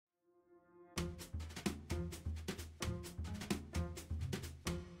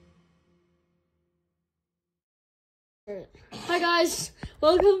Hi guys,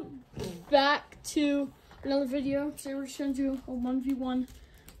 welcome back to another video. Today we're just gonna do a 1v1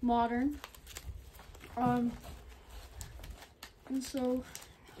 modern. And so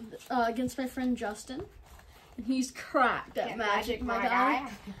against my friend Justin, and he's cracked at magic, my guy.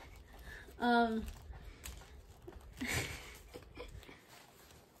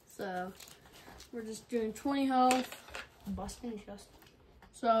 So we're just doing 20 health. Busting Justin.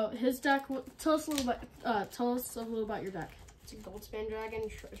 So his deck. Tell us a little about your deck. It's a Goldspan Dragon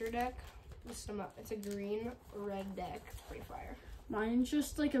treasure deck. It's a green-red deck. It's pretty fire. Mine's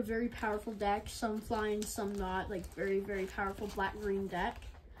just like a very powerful deck. Some flying, some not. Like very, very powerful black-green deck.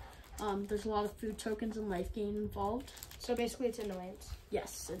 There's a lot of food tokens and life gain involved. So basically, it's annoyance.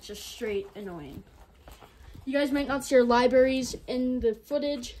 Yes, it's just straight annoying. You guys might not see our libraries in the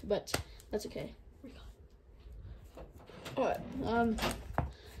footage, but that's okay. What?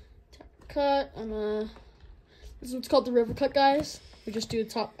 Cut. This is what's called the river cut, guys. I just do the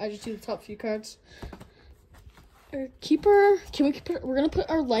top few cards. Our keeper. We're gonna put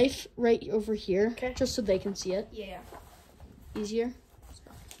our life right over here, okay, just so they can see it. Yeah. Easier.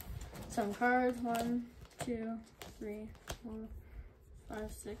 7 cards. 1, 2, 3, 4,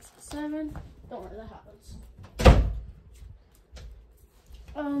 5, 6, 7. Don't worry, that happens.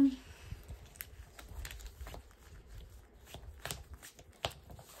 7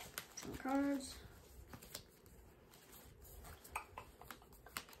 cards.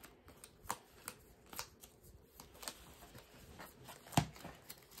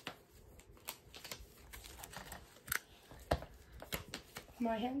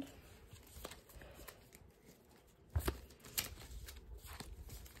 My hand.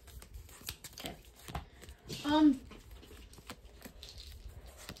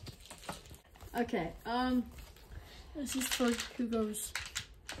 Okay. This is for who goes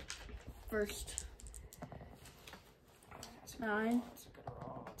first. 9. That's a good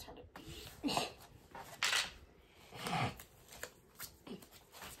roll. It's hard to beat.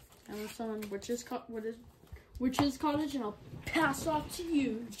 And we're selling Witch's Cottage, and I'll pass off to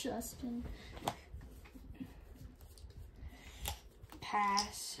you, Justin.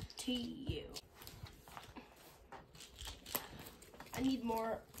 Pass to you. I need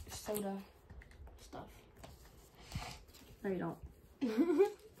more soda stuff. No, you don't.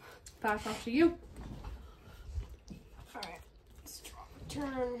 Pass off to you. Alright. Let's draw a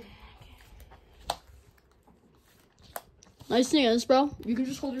turn. Nice thing is, bro, you can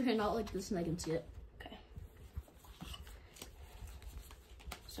just hold your hand out like this and I can see it. Okay.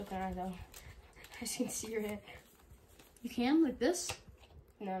 So can I though? I can see your hand. You can, like this?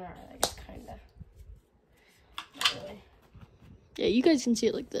 No, not really. I guess kinda. Not really. Yeah, you guys can see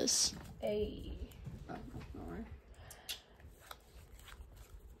it like this. Hey. Oh, don't worry.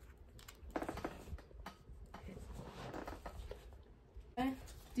 Okay.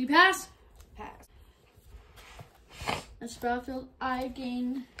 Do you pass? Pass. At Sproufield, I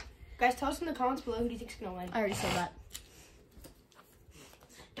gain. Guys, tell us in the comments below who do you think's gonna win. I already said that.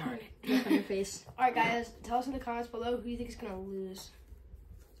 Darn it. Look on your face. Alright, guys, tell us in the comments below who you think is gonna lose.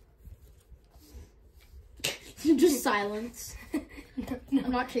 Just silence. No.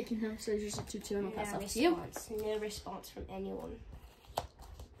 I'm not kicking him, so it's just a 2-2 and I'll pass off to you. No response from anyone.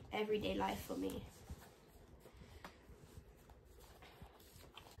 Everyday life for me.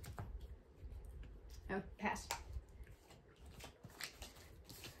 Oh, Pass.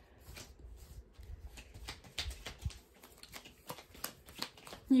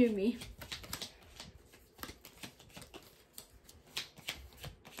 You and me.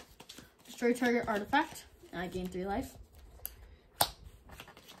 Destroy target artifact, and I gain 3 life.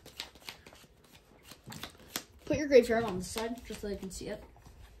 Put your graveyard on this side, just so they can see it.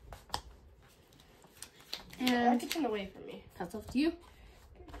 And That gets in the way for me. pass off to you.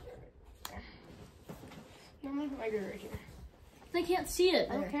 No, I'm gonna put my grid right here. They can't see it.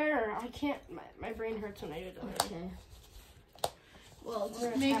 I don't care. I can't. My brain hurts when I do that. Okay. Well, We're just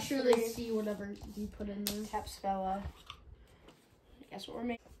gonna make tap sure 3. they see whatever you put in there. Tap Spella. Guess what we're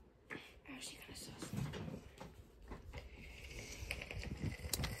making? Actually, kind of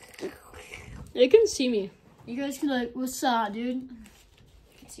sus. They can see me. You guys can like, what's up, dude?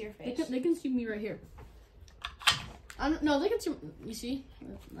 You can see your face. They can see me right here. No, they can see. You see?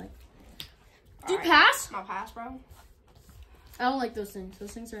 Like, do you pass? My pass, bro. I don't like those things.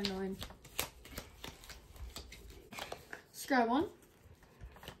 Those things are annoying. Scry 1.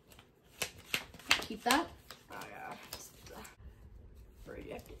 Keep that. Oh yeah.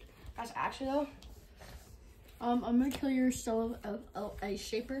 Rejected. Guys, actually though. I'm gonna kill your Stella of Ice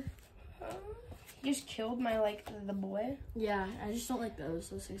Shaper. You just killed my, the boy. Yeah, I just don't like those.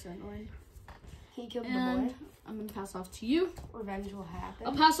 Those things are annoying. He killed the And boy. I'm gonna pass off to you. Revenge will happen.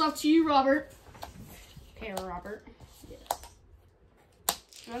 I'll pass off to you, Robert. Okay, Robert. Yes.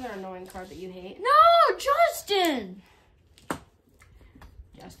 Another annoying card that you hate. No, Justin!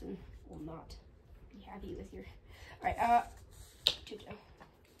 Justin will not be happy with your... Alright, 2-2.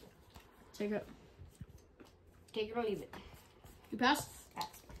 Take it. Take it or leave it. You pass? Pass.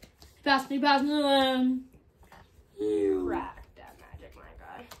 Pass me, pass me. You. Crack that magic, my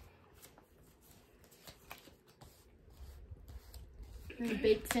guy. You're gonna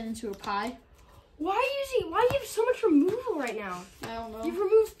bake Finn into a pie. Why do you have so much removal right now? I don't know. You've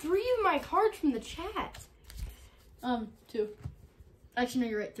removed 3 of my cards from the chat. 2. Actually, no,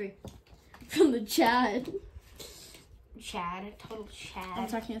 you're right. 3. From the chat. Chad, total Chad. I'm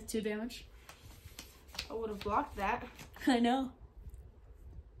attacking with 2 damage. I would have blocked that. I know.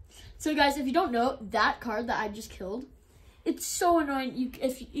 So guys, if you don't know, that card that I just killed, it's so annoying.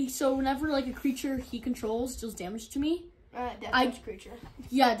 So whenever like a creature he controls deals damage to me, Death creature.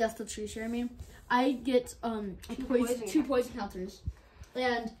 Yeah, Death Touch creature. I mean, I get two poison counters,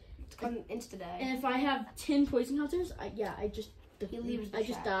 and It's called an insta-die. and if I have 10 poison counters, I just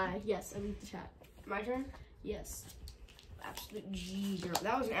chat. die. Yes, I leave the chat. My turn? Yes. Absolute G draw.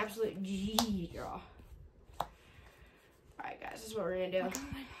 That was an absolute G draw. Alright guys, this is what we're gonna do.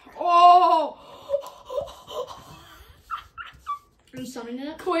 Oh! Are you summoning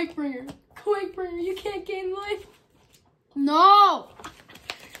it? Quakebringer. Quakebringer, you can't gain life. No!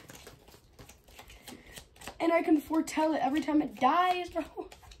 And I can foretell it every time it dies, bro.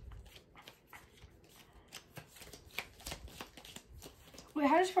 Wait,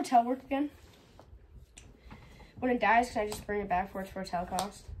 how does foretell work again? When it dies, can I just bring it back for its foretell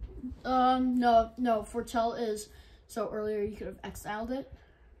cost? No. Foretell is, so earlier you could have exiled it.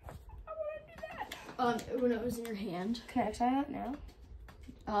 I want to do that. When it was in your hand. Can I exile it now?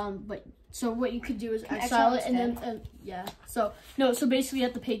 But so what you could do is Can I exile exile it, and then yeah. So basically you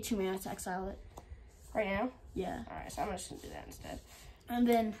have to pay 2 mana to exile it. Right now? Yeah. Alright, so I'm just gonna do that instead. And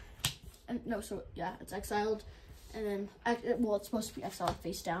then, it's exiled, and then it's supposed to be exiled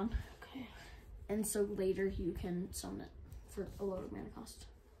face down. Okay. And so later you can summon it for a lower mana cost.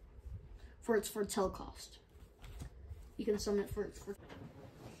 For its foretell cost. You can summon it for its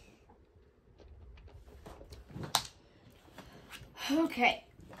Okay.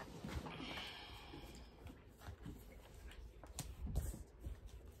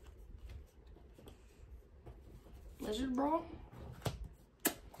 Lizard Brawl.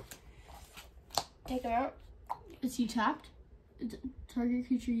 Take him out. Is he tapped? Target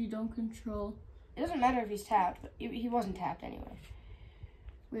creature you don't control. It doesn't matter if he's tapped, but he wasn't tapped anyway.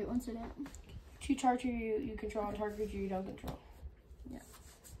 Wait, one second. 2 target you control and target creature you don't control. Yeah.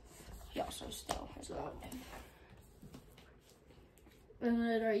 He also still has that. And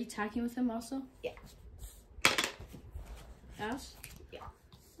then are you attacking with him also? Yeah. Pass? Yeah.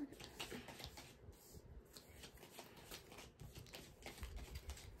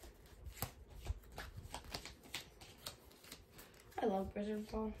 I love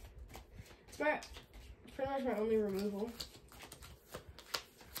Blizzard Ball. It's pretty much my only removal.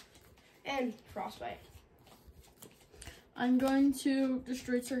 And Frostbite. I'm going to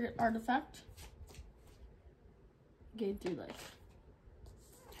destroy target artifact. Gain 3 life.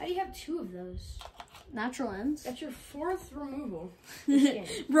 How do you have 2 of those? Natural ends. That's your 4th removal.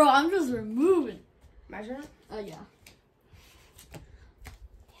 Bro, I'm just removing. My turn? Yeah.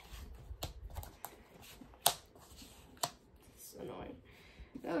 It's annoying.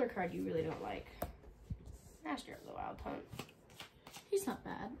 Another card you really don't like. Master of the Wild Hunt. He's not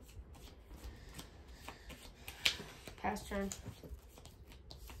bad. Pass turn.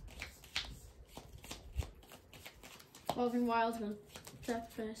 Evolving Wild's gonna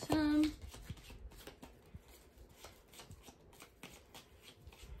sacrifice him.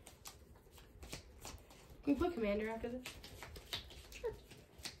 Can you put Commander after this? Sure.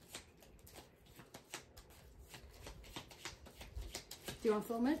 Do you want to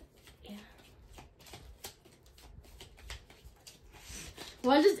film it? Yeah.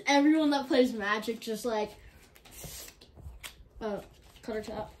 Why does everyone that plays Magic just like cut her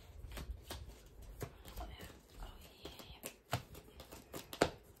top?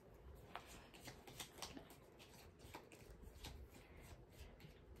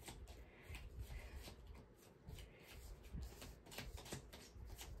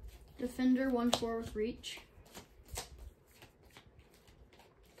 Defender 1/4 with reach.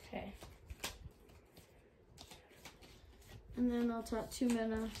 Okay. And then I'll tap 2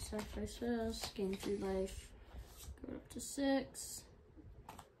 mana, sacrifice this, gain 3 life, go up to 6.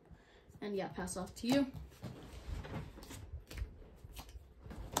 And yeah, pass off to you.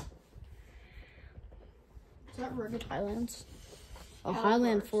 that Rugged Highlands? A Hell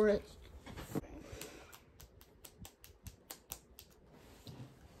Highland course. Forest.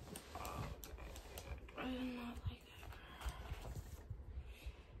 I do not like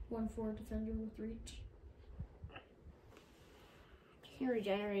that. 1/4 defender with reach. You can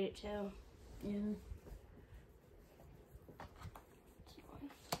regenerate it too. Yeah.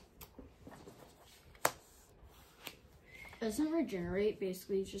 Doesn't regenerate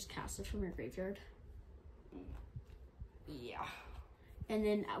basically just cast it from your graveyard? Yeah. And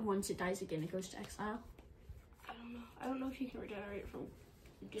then once it dies again, it goes to exile? I don't know. I don't know if you can regenerate from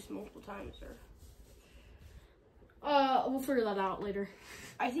just multiple times or. We'll figure that out later.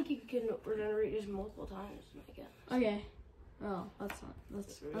 I think you can regenerate just multiple times, I guess. Okay. Oh, that's not.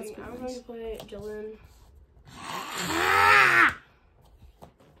 That's good. I'm going to play Dylan.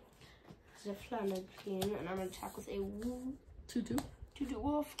 It's a Flanagan, and I'm going to attack with a 2/2. 2/2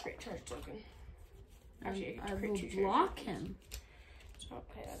 wolf. Great charge token. Actually, I I will create 2 charge block tokens. him.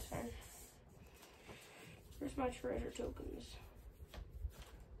 Okay, that's fine. Where's my treasure tokens?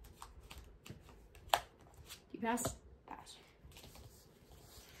 You pass. Pass.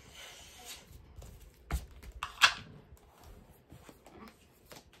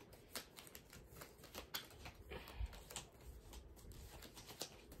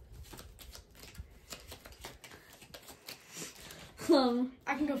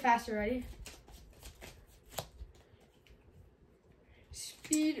 I can go faster, ready?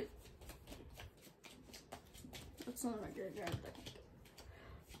 Speed. That's not my graveyard.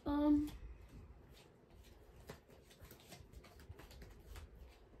 I'm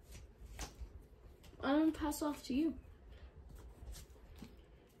gonna pass off to you.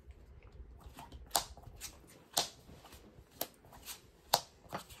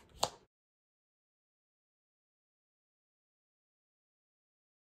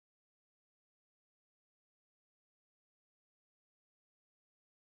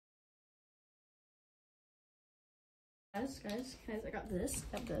 Guys, I got this,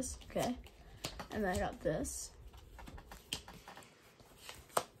 okay. And then I got this.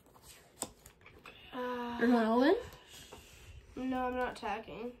 You're going all in? No, I'm not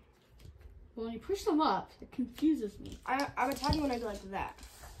attacking. Well, when you push them up, it confuses me. I'm attacking when I go like that.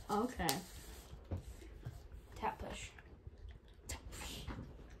 Okay. Tap push.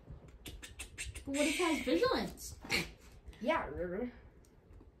 But what if it has vigilance? Yeah, River.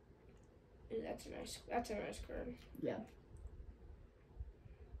 That's a nice card. Yeah.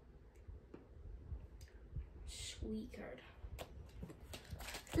 Sweet card.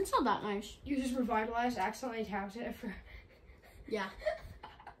 It's not that nice. You just revitalized, accidentally tapped it for. Yeah.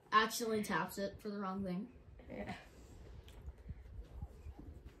 Accidentally taps it for the wrong thing. Yeah.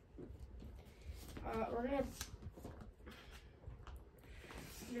 We're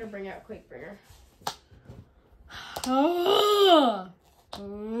gonna bring out Quakebringer.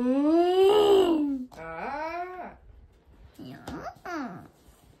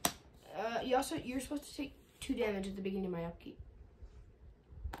 You're supposed to take 2 damage at the beginning of my upkeep.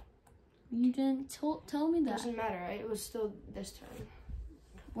 You didn't tell me that. Doesn't matter, right? It was still this turn.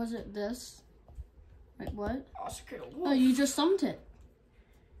 Was it this? Wait, what? Also, create a wolf. Oh, you just summoned it.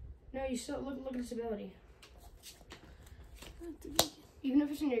 No, you still look at this ability. Even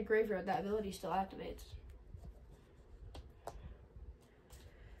if it's in your graveyard, that ability still activates.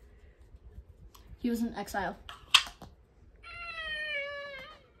 He was in exile.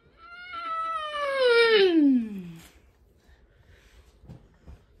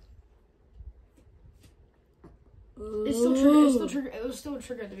 It was still a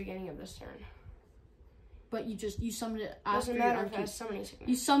trigger at the beginning of this turn. But you summoned it after Doesn't your matter if it upkeep. has summoning sickness.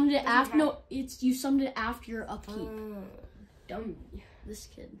 You summoned it Doesn't after. matter. No, you summoned it after your upkeep. Dumb. This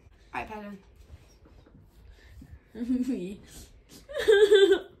kid. iPad in.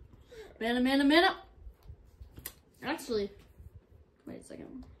 Mana. Actually, wait a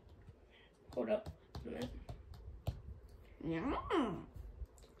second. Hold up a minute. Yeah.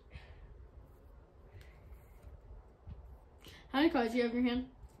 How many cards do you have in your hand?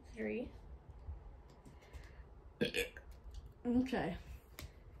 3. Okay.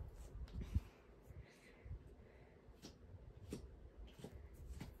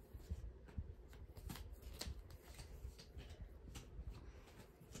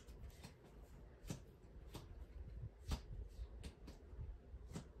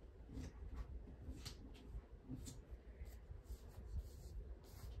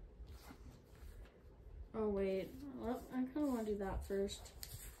 Oh wait, well, I kind of want to do that first.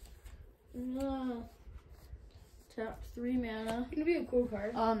 Tap 3 mana. It's gonna be a cool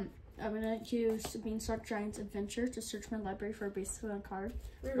card. use Beanstalk Giant's Adventure to search my library for a basic card.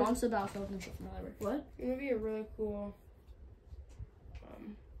 Ruben, Belongs to the battlefield and from my library. What? it would be a really cool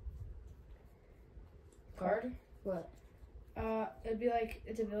card. What? It'd be like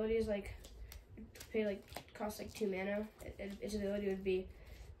its ability is like cost like 2 mana. Its ability would be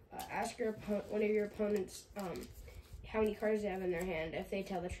ask one of your opponents how many cards they have in their hand. If they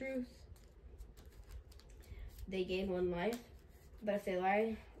tell the truth, they gain 1 life. But if they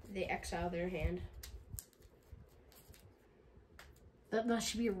lie, they exile their hand. That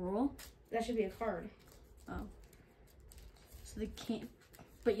should be a rule? That should be a card. Oh. So they can't,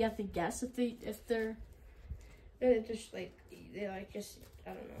 but you have to guess if they're... It's just like, they like just, I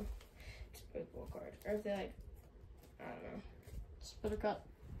don't know. It's a really cool card. Or if they like, I don't know. Spitter cut.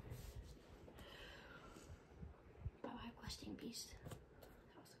 Bye-bye, Questing Beast. That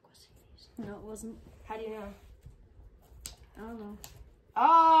was a Questing Beast. No, it wasn't. How do you know? I don't know.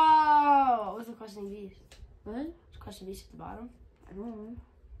 Oh! It was a Questing Beast. What? Was Questing Beast at the bottom? I don't know.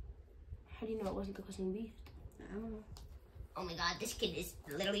 How do you know it wasn't the Questing Beast? I don't know. Oh my god, this kid is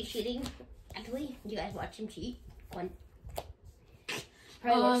literally cheating. Actually, did you guys watch him cheat?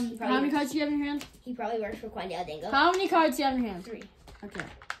 How many cards do you have in your hand? He probably works for Quandale Dingo. How many cards do you have in your hand? 3. Okay.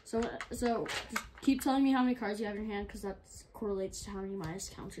 So just keep telling me how many cards you have in your hand, because that correlates to how many minus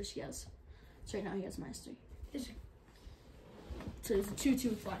counters he has. So right now he has -3. So it's a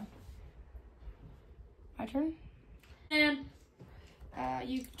 2/2 fine. My turn? And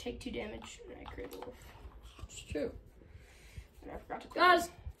you take 2 damage and I create a wolf. it's true. And I forgot to Guys,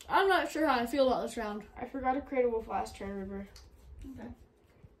 I'm not sure how I feel about this round. I forgot to create a wolf last turn, River. Okay. An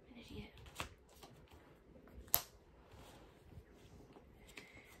idiot.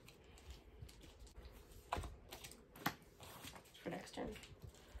 For next turn.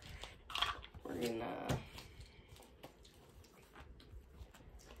 We're gonna...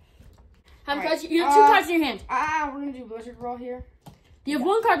 How many Alright, cards? You have 2 cards in your hand. we're gonna do Blizzard Roll here. You have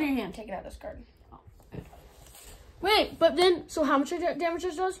 1 card in your hand. Taking out this card. Wait, but then, so how much damage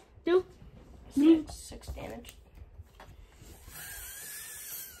does do? 6 damage.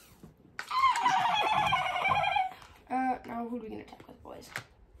 Now who are we gonna attack with, boys?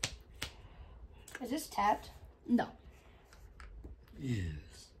 Is this tapped? No.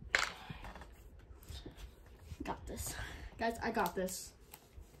 Yes. Got this. Guys, I got this.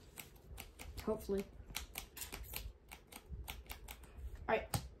 Hopefully.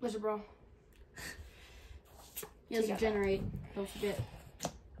 Alright, Blizzard Brawl. He has to generate. Don't forget.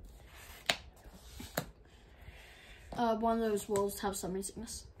 One of those wolves have summoning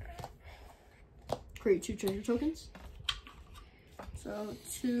sickness. Create 2 treasure tokens. So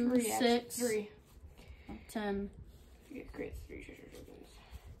 2, 3, 6, 3. 10, You get create 3 treasure tokens.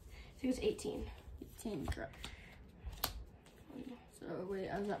 I think it's 18. 18, correct. So wait,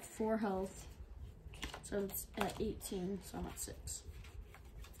 I was at 4 health. So it's at 18, so I'm at 6.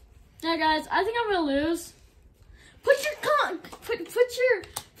 Yeah, guys, I think I'm gonna lose. Put your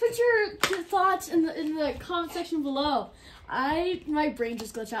thoughts in the comment section below. My brain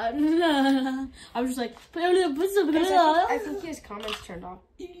just glitched out. I was just like, I think he has comments turned off.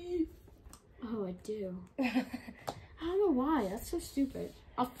 Oh, I do. I don't know why. That's so stupid.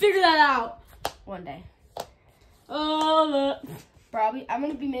 I'll figure that out One day. Oh, Probably. I'm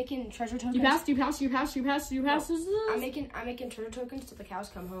gonna be making treasure tokens. you pass. I'm making treasure tokens till the cows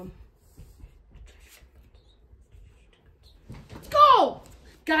come home. Go!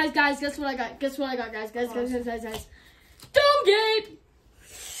 Guys, guess what I got? Guys. Dome gate!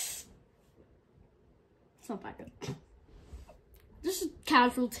 It's not that good. This is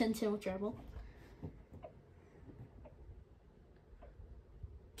casual 10-10 with Dribble.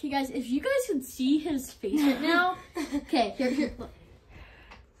 Okay, guys, if you guys could see his face right now. Okay, here, look.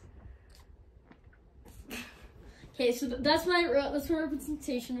 Okay, so that's my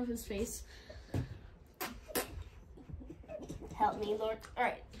representation of his face. Help me, Lord. All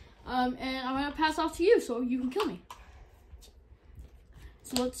right. And I'm gonna pass off to you so you can kill me.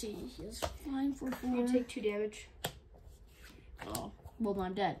 So let's see. He has flying for 4. You take 2 damage. Oh, well,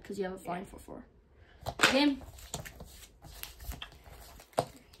 I'm dead because you have a flying for 4. Game.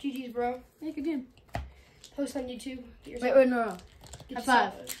 GG's, bro. Yeah, good game. Post on YouTube. Wait, no. High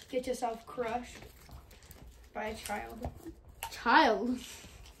five. Get yourself crushed by a child. Child.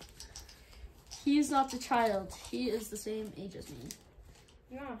 He is not the child. He is the same age as me.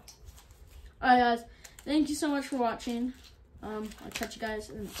 Yeah. Alright, guys. Thank you so much for watching. I'll catch you guys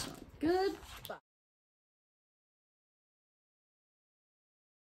in the next one. Goodbye.